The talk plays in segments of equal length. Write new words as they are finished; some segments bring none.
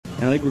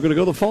And I think we're going to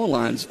go to the phone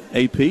lines,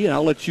 AP, and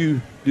I'll let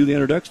you do the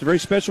introduction. A very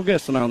special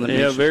guest tonight on the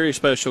Nation. Yeah, very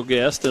special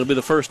guest. It'll be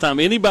the first time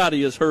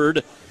anybody has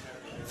heard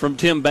from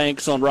Tim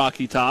Banks on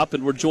Rocky Top,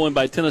 and we're joined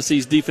by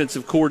Tennessee's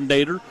defensive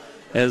coordinator.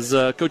 As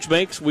Coach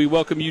Banks, we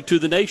welcome you to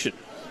the Nation.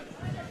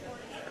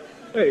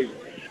 Hey,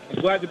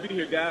 glad to be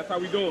here, guys. How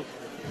we doing?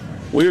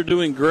 We're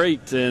doing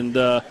great. And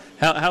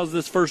how's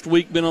this first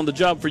week been on the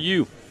job for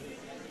you?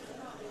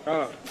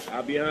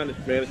 I'll be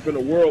honest, man. It's been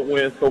a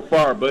whirlwind so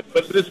far, but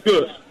it's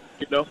good.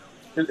 You know,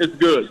 it's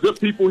good. Good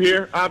people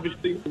here,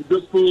 obviously, some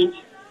good food.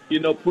 You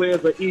know,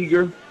 players are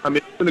eager. I mean,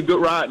 it's been a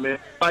good ride, man.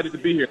 Excited to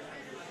be here.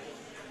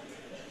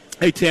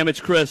 Hey, Tim, it's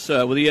Chris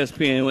with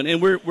ESPN,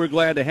 and we're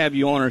glad to have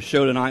you on our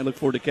show tonight. Look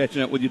forward to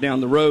catching up with you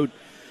down the road.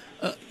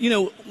 You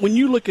know, when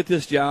you look at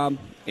this job,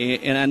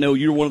 and I know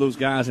you're one of those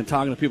guys and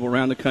talking to people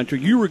around the country,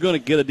 you were going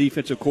to get a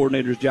defensive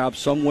coordinator's job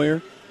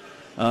somewhere.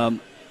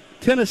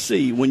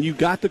 Tennessee, when you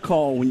got the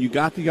call, when you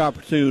got the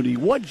opportunity,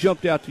 what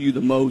jumped out to you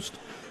the most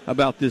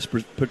about this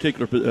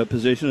particular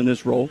position in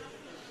this role?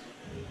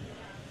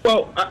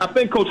 Well, I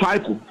think Coach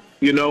Heupel,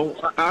 you know,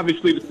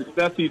 obviously the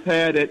success he's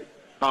had at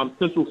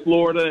Central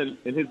Florida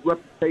and his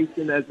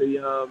reputation as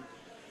a,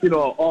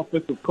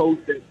 offensive coach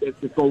that's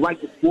going to light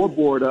the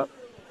scoreboard up.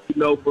 You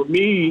know, for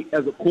me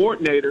as a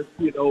coordinator,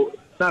 you know,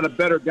 it's not a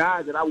better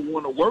guy that I would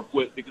want to work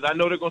with because I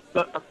know they're going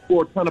to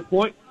score a ton of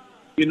points,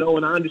 you know,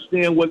 and I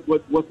understand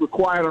what's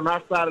required on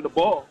our side of the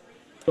ball.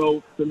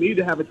 So for me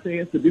to have a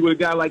chance to be with a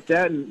guy like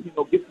that and, you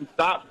know, get some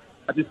stops,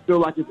 I just feel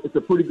like it's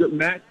a pretty good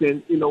match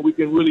and, you know, we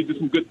can really do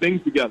some good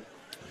things together.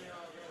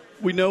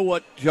 We know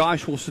what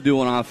Josh wants to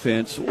do on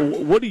offense.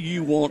 What do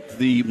you want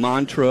the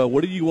mantra,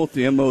 what do you want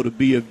the MO to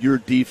be of your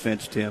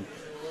defense, Tim?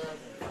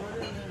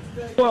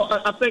 Well,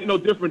 I think no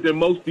different than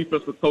most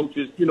defensive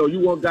coaches. You know,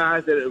 you want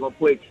guys that are going to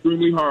play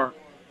extremely hard,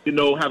 you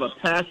know, have a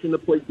passion to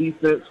play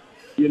defense,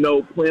 you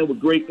know, playing with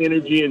great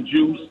energy and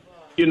juice,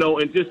 you know,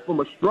 and just from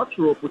a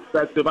structural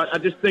perspective, I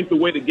just think the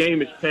way the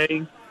game has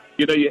changed,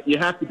 you know, you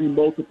have to be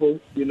multiple,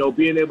 you know,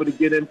 being able to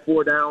get in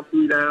 4 down,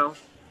 3 down.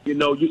 You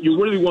know,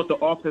 you really want the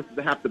offenses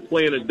to have to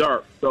play in the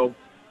dark. So,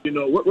 you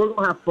know, we're going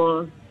to have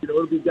fun. You know,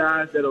 it'll be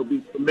guys that will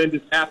be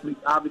tremendous athletes,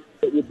 obviously,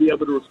 that we'll be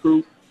able to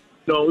recruit.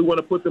 You know, we want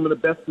to put them in the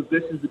best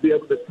positions to be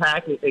able to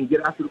attack and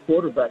get after the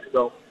quarterback.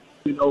 So,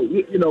 we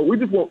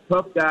just want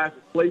tough guys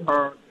to play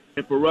hard.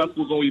 And for us,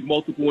 we're going to be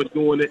multiple in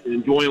doing it and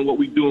enjoying what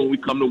we do when we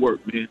come to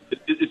work, man.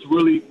 It's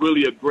really,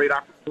 really a great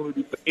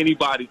opportunity for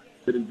anybody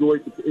that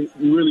enjoys it.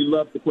 We really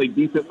love to play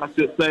defense, I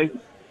should say,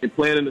 and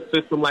playing in a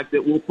system like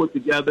that we'll put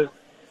together.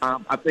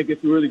 I think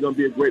it's really going to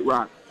be a great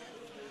ride.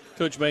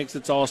 Coach Banks,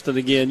 it's Austin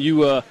again.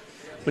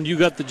 When you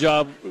got the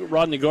job,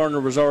 Rodney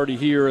Gardner was already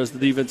here as the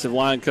defensive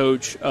line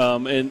coach,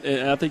 and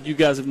I think you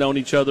guys have known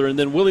each other. And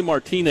then Willie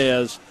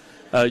Martinez,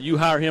 you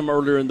hire him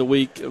earlier in the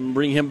week and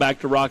bring him back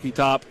to Rocky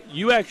Top.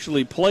 You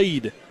actually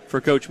played for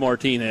Coach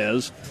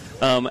Martinez.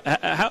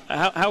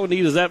 How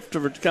neat is that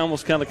to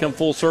almost kind of come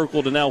full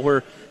circle to now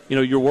where, you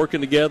know, you're working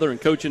together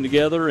and coaching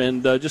together,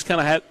 and just kind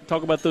of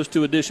talk about those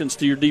two additions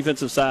to your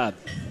defensive side?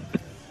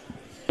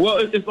 Well,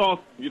 it's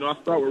awesome. You know,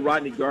 I start with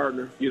Rodney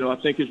Gardner. You know, I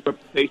think his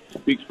reputation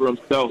speaks for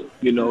himself.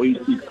 You know,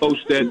 he's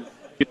coached at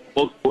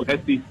multiple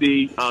SEC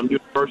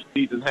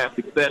universities and had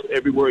success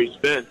everywhere he's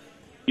been.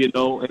 You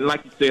know, and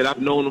like you said, I've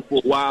known him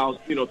for a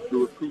while, you know,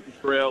 through the recruiting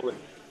trail, and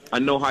I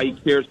know how he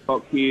cares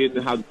about kids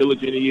and how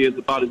diligent he is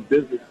about his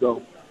business.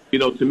 So, you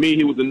know, to me,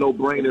 he was a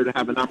no-brainer to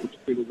have an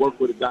opportunity to work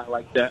with a guy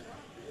like that.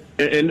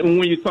 And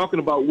when you're talking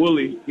about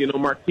Willie, you know,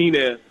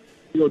 Martinez,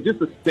 you know,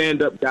 just a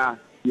stand-up guy.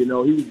 You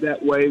know, he was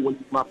that way when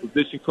he was my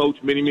position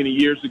coach many, many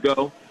years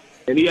ago,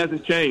 and he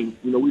hasn't changed.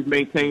 You know, we've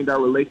maintained our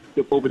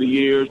relationship over the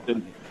years,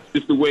 and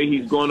just the way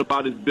he's gone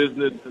about his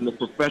business and the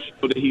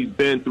professional that he's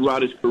been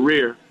throughout his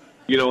career,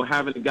 you know,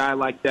 having a guy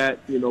like that,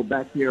 you know,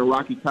 back here in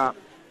Rocky Top,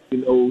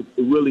 you know,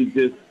 it really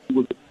just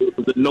was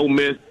a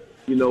no-miss,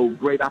 you know,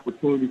 great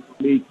opportunity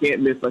for me,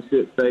 can't miss, I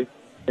should say,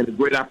 and a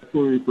great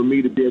opportunity for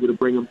me to be able to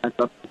bring him back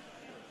up.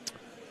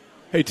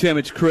 Hey, Tim,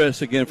 it's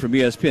Chris again from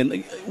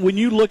ESPN. When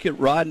you look at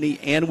Rodney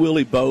and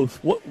Willie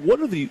both, what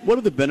are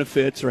the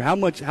benefits, or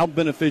how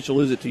beneficial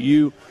is it to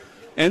you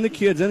and the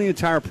kids and the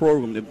entire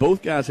program that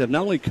both guys have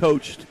not only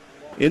coached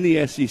in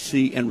the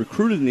SEC and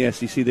recruited in the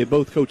SEC, they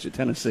both coached at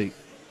Tennessee?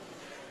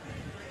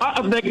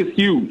 I think it's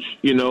huge.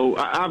 You know,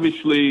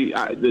 obviously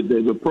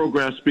the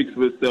program speaks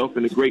for itself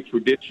and a great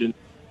tradition,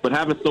 but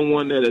having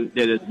someone that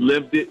has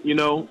lived it, you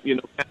know,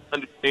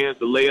 understands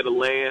the lay of the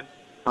land.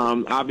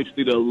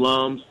 Obviously the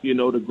alums, you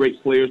know, the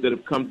great players that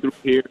have come through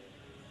here.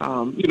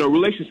 You know,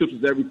 relationships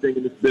is everything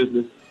in this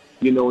business,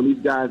 you know, and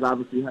these guys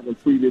obviously having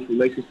previous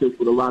relationships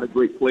with a lot of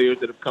great players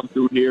that have come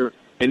through here,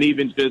 and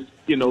even just,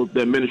 you know, the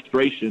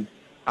administration.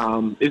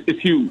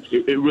 It's huge.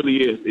 It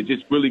really is. It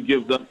just really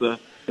gives us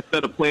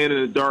instead of playing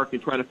in the dark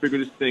and trying to figure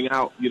this thing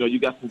out, you know, you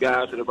got some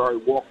guys that have already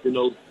walked in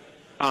those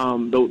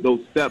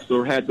steps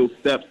or had those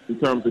steps in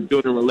terms of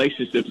building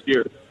relationships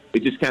here.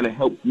 It just kind of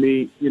helps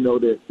me, you know,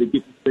 to get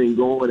this thing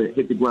going and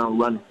hit the ground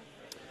running.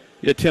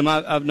 Yeah, Tim,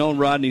 I've known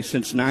Rodney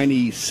since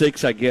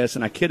 '96, I guess,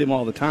 and I kid him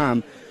all the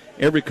time.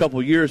 every couple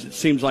of years it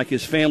seems like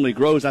his family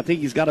grows. I think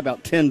he's got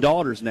about 10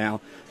 daughters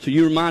now. So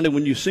you reminded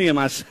when you see him,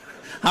 I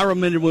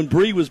remember when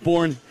Bree was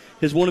born,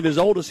 one of his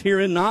oldest here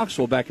in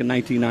Knoxville back in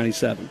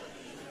 1997.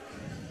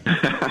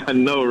 I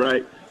know,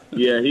 right?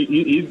 Yeah,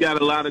 he's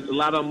got a lot of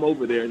them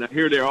over there, and I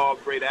hear they're all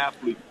great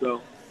athletes.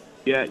 So,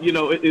 yeah,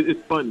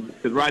 it's funny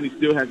because Rodney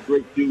still has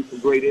great juice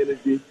and great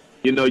energy.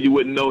 You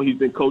wouldn't know he's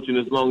been coaching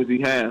as long as he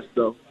has.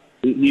 So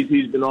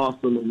he's been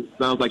awesome, and it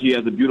sounds like he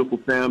has a beautiful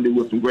family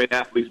with some great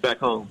athletes back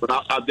home. But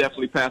I'll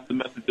definitely pass the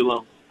message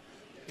along.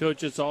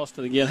 Coach, it's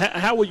Austin again.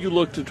 How will you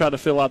look to try to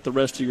fill out the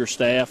rest of your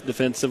staff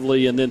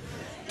defensively? And then,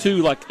 two,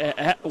 like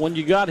when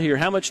you got here,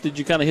 how much did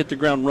you kind of hit the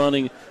ground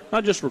running?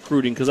 Not just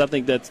recruiting, because I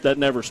think that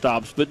never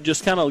stops, but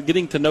just kind of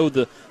getting to know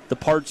the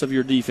parts of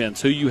your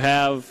defense, who you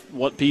have,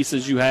 what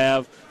pieces you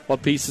have,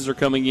 what pieces are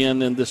coming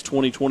in this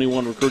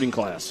 2021 recruiting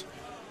class.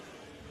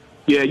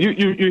 Yeah, you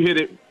hit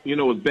it,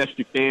 as best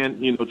you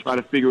can, try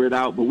to figure it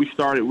out. But we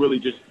started really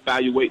just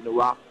evaluating the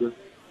roster,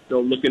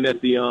 looking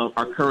at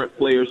our current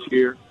players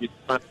here,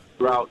 trying to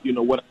figure out,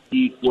 what our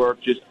needs were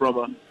just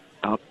from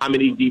how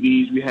many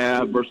DBs we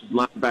have versus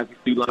linebacker,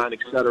 C-line, et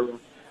cetera.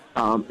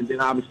 And then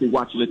obviously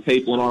watching the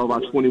tape on all of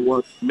our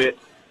 21 commits,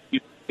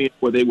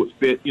 where they would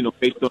fit,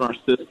 based on our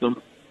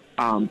system.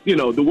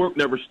 The work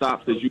never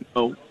stops, as you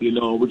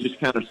know. We're just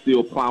kind of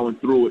still plowing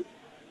through it.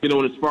 And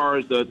as far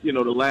as the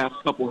last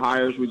couple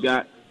hires we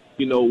got,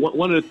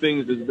 one of the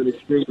things that's been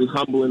extremely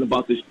humbling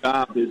about this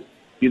job is,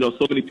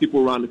 so many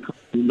people around the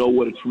country know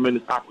what a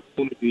tremendous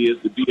opportunity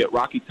is to be at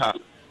Rocky Top.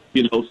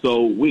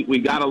 So we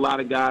got a lot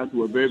of guys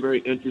who are very, very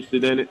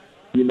interested in it,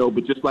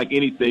 but just like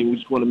anything, we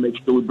just want to make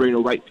sure we bring the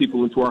right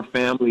people into our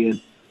family.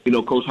 And,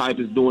 Coach Hype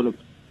is doing a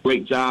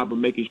great job of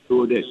making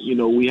sure that,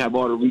 we have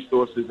all the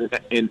resources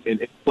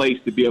in place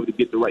to be able to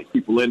get the right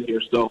people in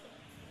here. So,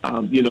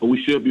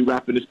 we should be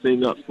wrapping this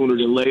thing up sooner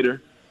than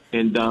later.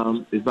 And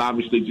it's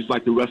obviously just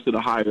like the rest of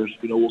the hires,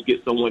 we'll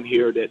get someone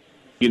here that,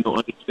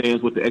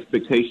 understands what the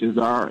expectations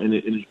are and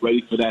is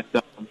ready for that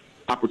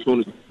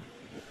opportunity.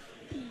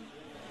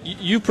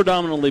 You've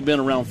predominantly been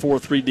around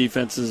 4-3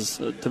 defenses,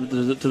 to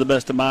the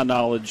best of my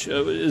knowledge.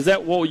 Is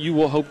that what you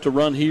will hope to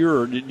run here,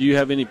 or do you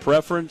have any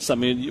preference? I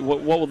mean,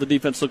 what will the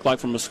defense look like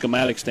from a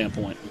schematic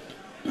standpoint?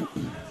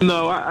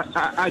 No,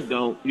 I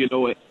don't.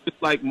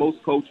 It's like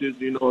most coaches,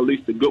 at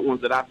least the good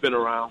ones that I've been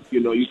around,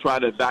 you try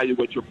to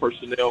evaluate your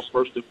personnel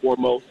first and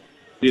foremost,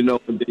 and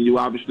then you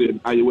obviously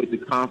evaluate the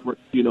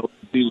conference, to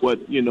see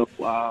what,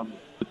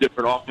 the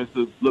different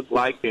offenses look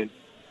like, and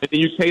then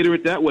you cater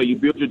it that way. You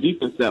build your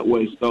defense that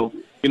way. So,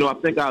 I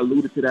think I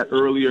alluded to that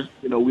earlier.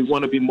 We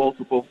want to be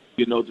multiple,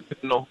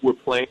 depending on who we're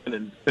playing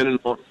and depending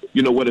on,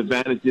 what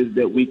advantages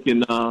that we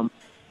can,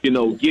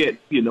 get.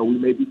 We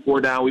may be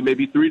 4 down, we may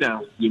be 3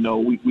 down. We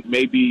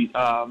may be,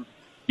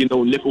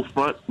 nickel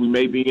fronts, we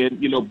may be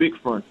in, big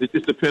fronts. It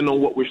just depends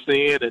on what we're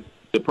seeing and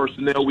the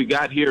personnel we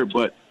got here.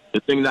 But the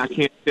thing that I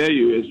can't tell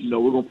you is,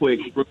 we're going to play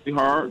extremely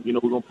hard. We're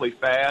going to play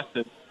fast,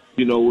 and,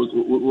 we're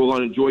going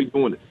to enjoy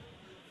doing it.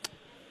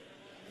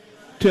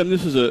 Tim,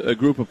 this is a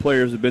group of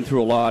players that have been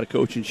through a lot of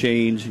coaching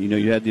change.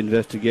 You had the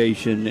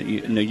investigation.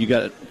 You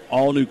got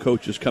all new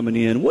coaches coming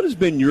in. What has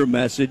been your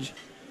message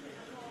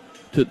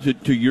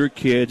to your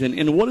kids,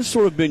 and what has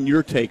sort of been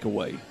your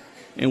takeaway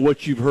and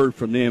what you've heard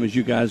from them as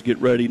you guys get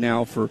ready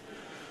now for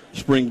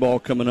spring ball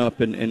coming up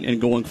and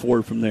going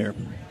forward from there?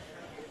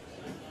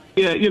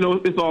 Yeah,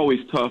 it's always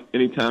tough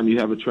anytime you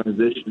have a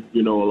transition.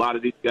 A lot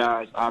of these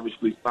guys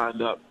obviously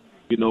signed up,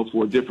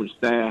 for a different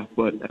staff.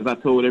 But as I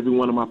told every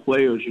one of my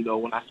players,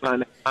 when I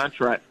signed that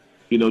contract,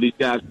 these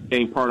guys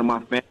became part of my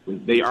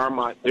family.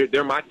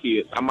 They're my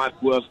kids. I might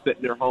as well sit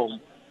in their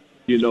home.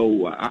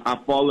 I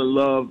fall in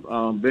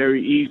love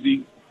very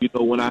easy,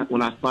 when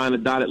I sign a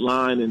dotted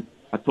line, and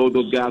I told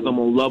those guys I'm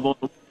going to love them.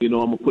 I'm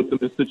going to put them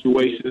in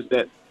situations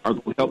that are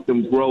going to help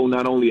them grow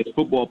not only as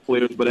football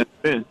players but as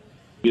men.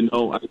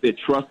 I said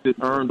trust is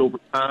earned over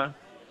time,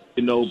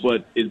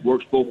 but it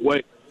works both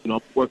ways.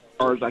 I'm working as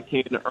hard as I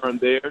can to earn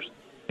theirs,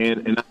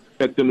 and I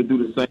expect them to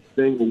do the same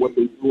thing with what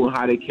they do and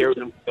how they carry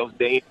themselves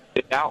day in,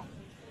 day out.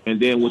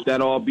 And then with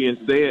that all being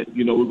said,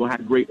 we're going to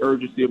have great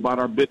urgency about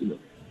our business.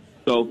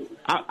 So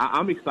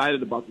I'm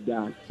excited about the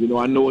guys.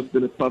 I know it's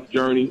been a tough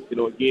journey,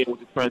 again, with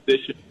the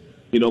transition,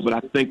 but I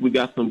think we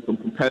got some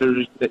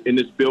competitors in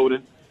this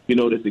building,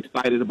 that's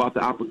excited about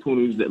the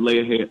opportunities that lay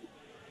ahead.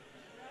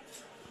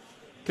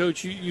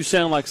 Coach, you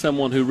sound like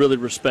someone who really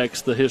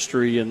respects the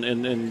history and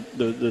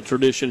the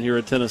tradition here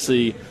at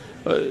Tennessee.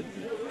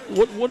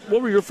 What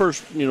were your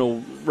first,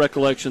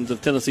 recollections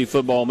of Tennessee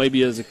football,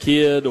 maybe as a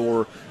kid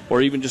or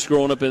even just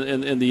growing up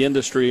in the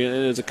industry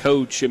and as a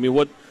coach? I mean,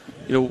 what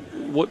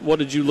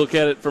did you look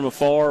at it from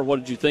afar?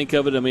 What did you think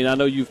of it? I mean, I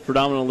know you've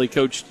predominantly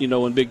coached,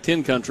 in Big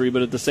Ten country,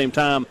 but at the same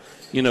time,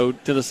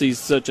 Tennessee's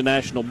such a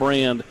national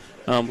brand.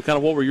 Kind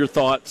of what were your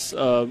thoughts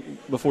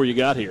before you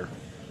got here?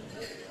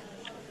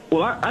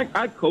 Well,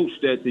 I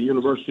coached at the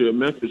University of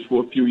Memphis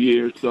for a few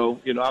years, so,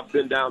 I've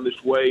been down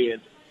this way,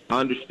 and I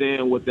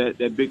understand what that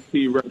Big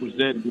T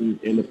represents and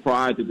the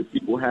pride that the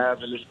people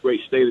have in this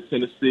great state of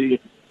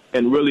Tennessee.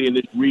 and really in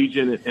this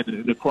region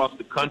and across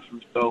the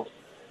country. So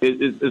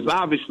it's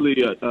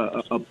obviously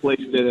a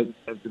place that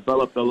has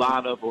developed a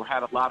lot of or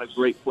had a lot of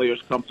great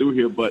players come through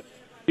here. But,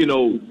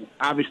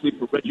 obviously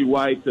for Reggie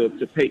White to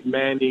Peyton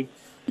Manning,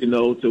 to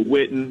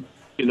Witten,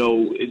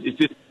 it's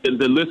just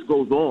the list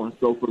goes on.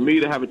 So for me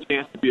to have a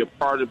chance to be a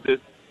part of this,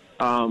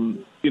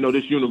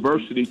 this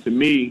university, to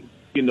me,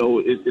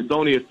 it's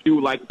only a few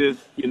like this,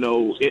 in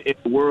the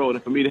world.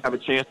 And for me to have a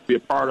chance to be a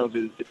part of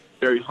it is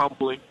very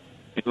humbling.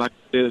 And like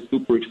I said, it's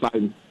super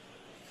exciting.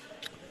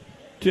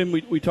 Tim,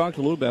 we talked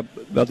a little bit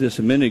about this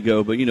a minute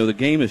ago, but, the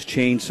game has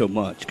changed so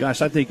much.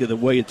 Gosh, I think of the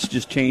way it's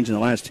just changed in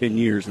the last 10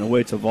 years and the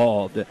way it's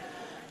evolved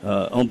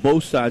on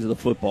both sides of the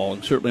football,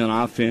 and certainly on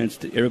offense.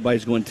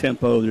 Everybody's going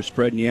tempo. They're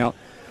spreading you out.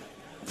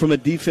 From a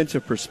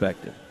defensive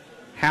perspective,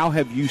 how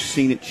have you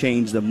seen it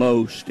change the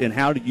most, and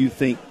how do you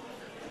think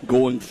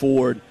going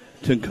forward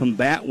to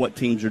combat what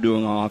teams are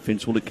doing on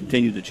offense will it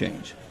continue to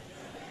change?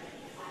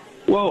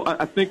 Well,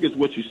 I think it's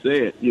what you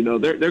said.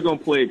 They're going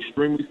to play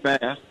extremely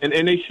fast, and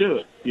they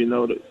should.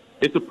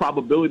 It's a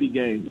probability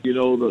game.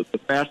 The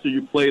faster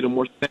you play, the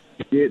more snaps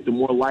you get, the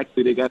more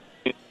likely they got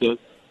a chance to,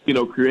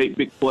 create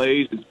big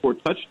plays and score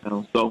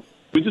touchdowns. So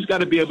we just got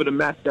to be able to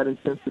match that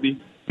intensity.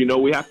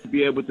 We have to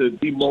be able to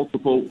be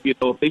multiple.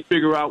 If they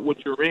figure out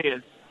what you're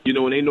in,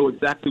 and they know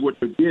exactly what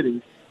you're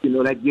getting,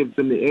 that gives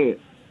them the edge.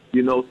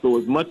 So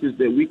as much as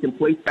that we can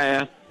play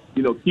fast,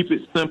 keep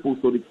it simple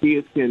so the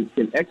kids can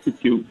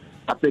execute,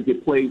 I think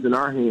it plays in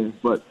our hands.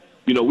 But,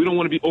 we don't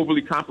want to be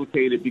overly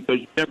complicated because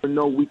you never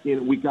know week in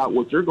and week out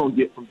what you're going to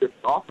get from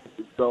different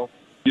offenses. So,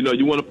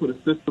 you want to put a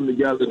system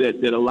together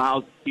that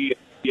allows the kids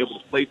to be able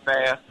to play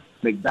fast,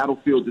 make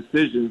battlefield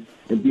decisions,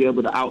 and be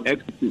able to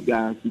out-execute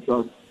guys.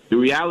 Because the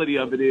reality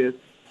of it is,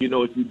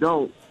 if you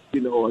don't,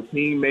 a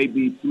team may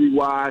be 3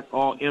 wide,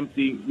 all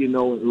empty,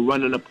 and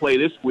running a play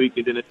this week,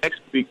 and then the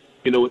next week,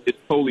 it's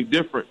totally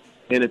different.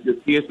 And if your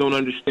kids don't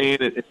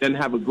understand it, it doesn't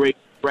have a great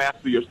grasp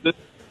of your system,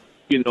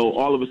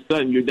 all of a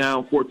sudden you're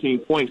down 14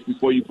 points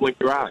before you blink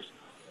your eyes.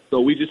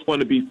 So we just want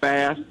to be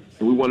fast,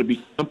 and we want to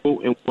be simple,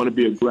 and we want to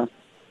be aggressive.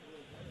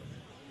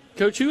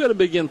 Coach, who had a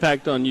big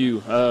impact on you,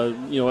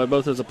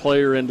 both as a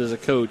player and as a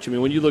coach? I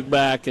mean, when you look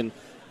back and,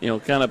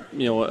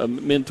 a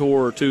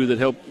mentor or two that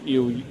helped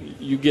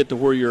you get to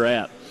where you're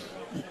at?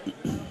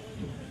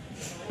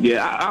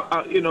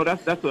 Yeah,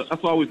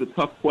 that's always a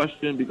tough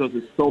question because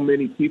there's so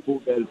many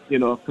people that,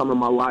 have come in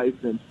my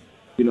life, and,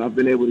 I've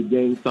been able to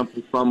gain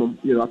something from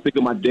them. I think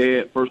of my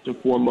dad first and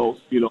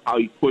foremost, how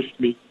he pushed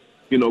me,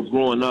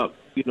 growing up,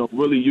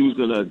 really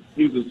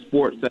using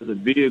sports as a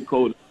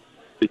vehicle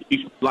to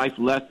teach life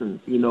lessons,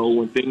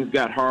 when things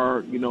got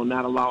hard,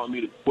 not allowing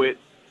me to quit,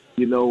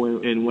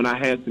 and when I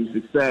had some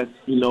success,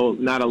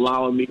 not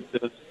allowing me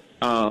to,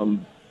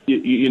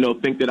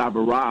 think that I've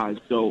arrived.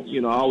 So,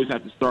 I always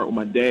have to start with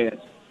my dad.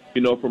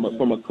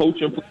 From a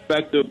coaching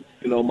perspective,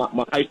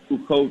 my high school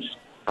coach,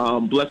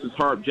 bless his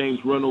heart,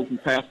 James Reynolds, who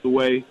passed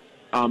away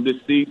this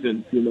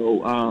season,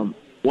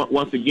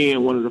 once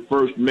again, one of the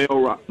first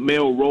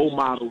male role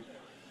models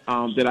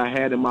that I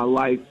had in my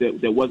life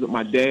that wasn't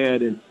my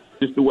dad, and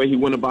just the way he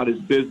went about his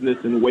business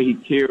and the way he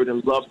cared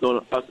and loved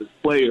on us as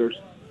players,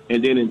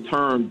 and then in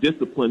turn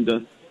disciplined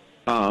us,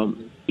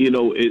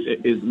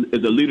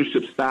 is a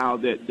leadership style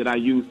that I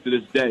use to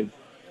this day.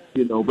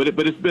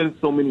 But it's been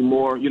so many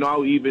more.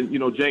 I'll even,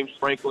 James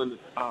Franklin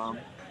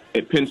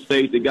at Penn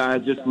State, the guy I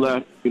just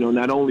left,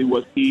 not only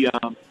was he,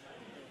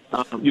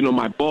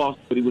 my boss,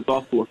 but he was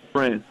also a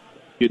friend,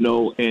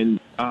 and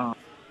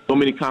so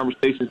many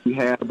conversations we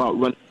had about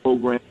running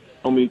programs,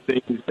 so many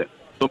things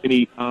so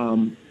many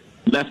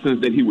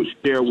lessons that he would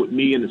share with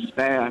me and the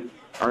staff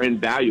are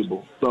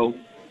invaluable. So,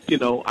 I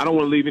don't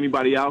want to leave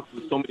anybody out because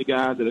there's so many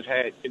guys that have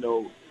had,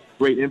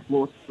 great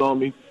influences on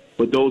me,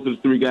 but those are the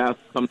 3 guys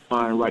that come to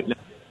mind right now.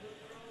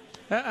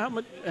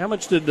 How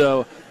much did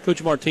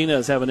Coach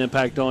Martinez have an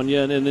impact on you?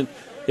 And then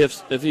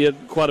if he had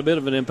quite a bit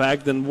of an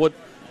impact, then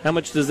how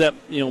much does that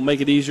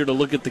make it easier to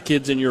look at the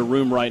kids in your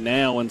room right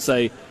now and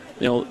say,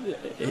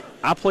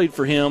 I played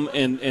for him,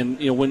 and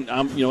when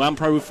I'm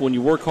proof when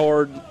you work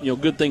hard,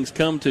 good things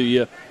come to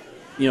you.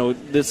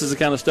 This is the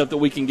kind of stuff that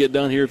we can get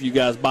done here if you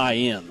guys buy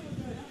in.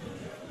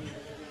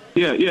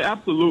 Yeah,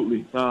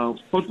 absolutely.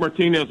 Coach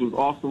Martinez was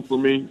awesome for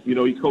me.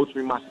 He coached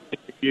me my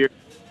second year.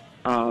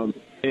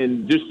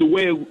 And just the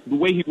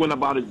way he went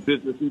about his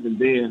business even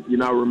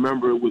then, I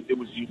remember it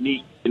was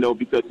unique,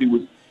 because he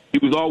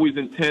was always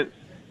intense,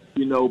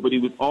 but he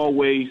was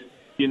always,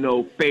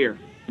 fair.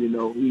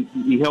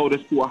 He held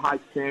us to a high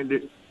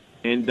standard,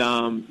 and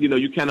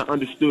you kind of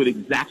understood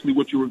exactly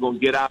what you were going to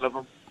get out of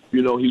him.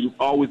 He was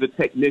always a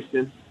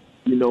technician,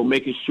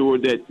 making sure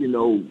that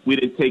we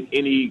didn't take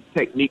any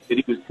technique that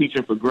he was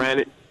teaching for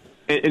granted.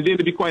 And then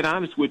to be quite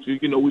honest with you,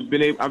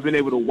 I've been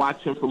able to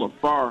watch him from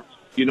afar.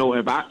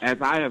 As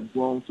I have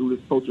grown through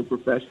this coaching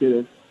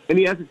profession, and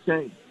he hasn't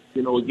changed.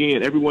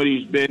 Again, everywhere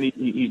he's been,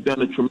 he's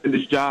done a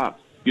tremendous job,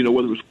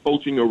 whether it's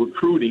coaching or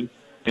recruiting.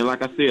 And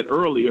like I said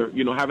earlier,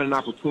 having an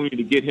opportunity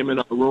to get him in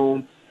a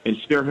room and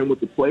share him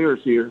with the players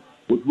here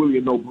was really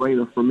a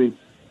no-brainer for me.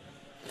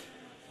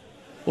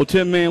 Well,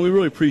 Tim, man, we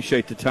really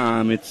appreciate the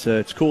time.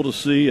 It's cool to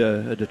see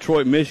a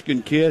Detroit,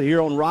 Michigan kid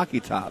here on Rocky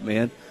Top,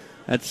 man.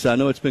 I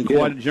know it's been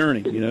quite a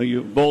journey. You know,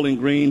 you Bowling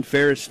Green,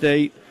 Ferris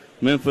State,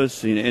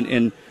 Memphis,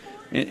 and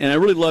I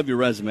really love your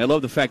resume. I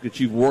love the fact that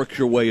you've worked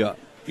your way up.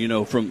 You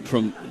know,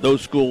 from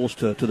those schools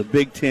to the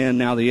Big Ten,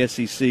 now the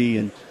SEC,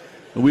 and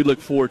we look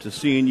forward to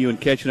seeing you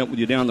and catching up with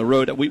you down the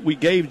road. We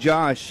gave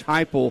Josh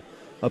Heupel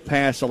a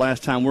pass the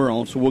last time we're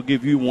on, so we'll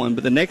give you one.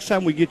 But the next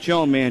time we get you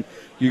on, man,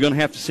 you're going to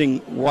have to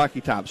sing Rocky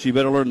Top, so you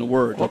better learn the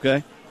words,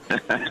 okay?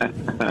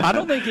 I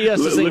don't think he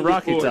has to sing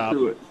Rocky Top.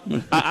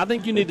 I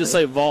think you need to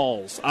say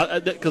Vols.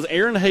 Because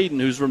Aaron Hayden,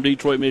 who's from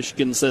Detroit,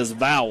 Michigan, says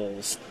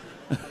vowels.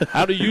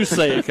 How do you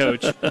say it,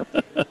 Coach?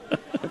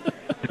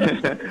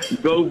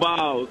 Go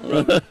Vols.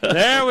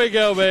 There we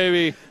go,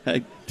 baby.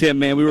 Hey, Tim,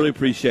 man, we really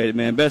appreciate it,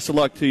 man. Best of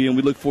luck to you, and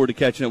we look forward to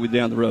catching up with you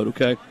down the road,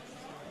 okay?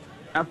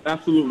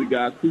 Absolutely,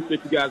 guys.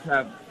 Appreciate you guys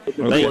having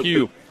me. Thank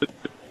you.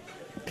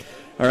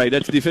 All right,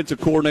 that's defensive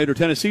coordinator,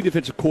 Tennessee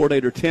defensive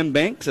coordinator Tim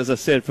Banks, as I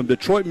said, from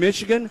Detroit,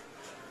 Michigan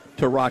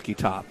to Rocky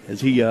Top, as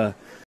he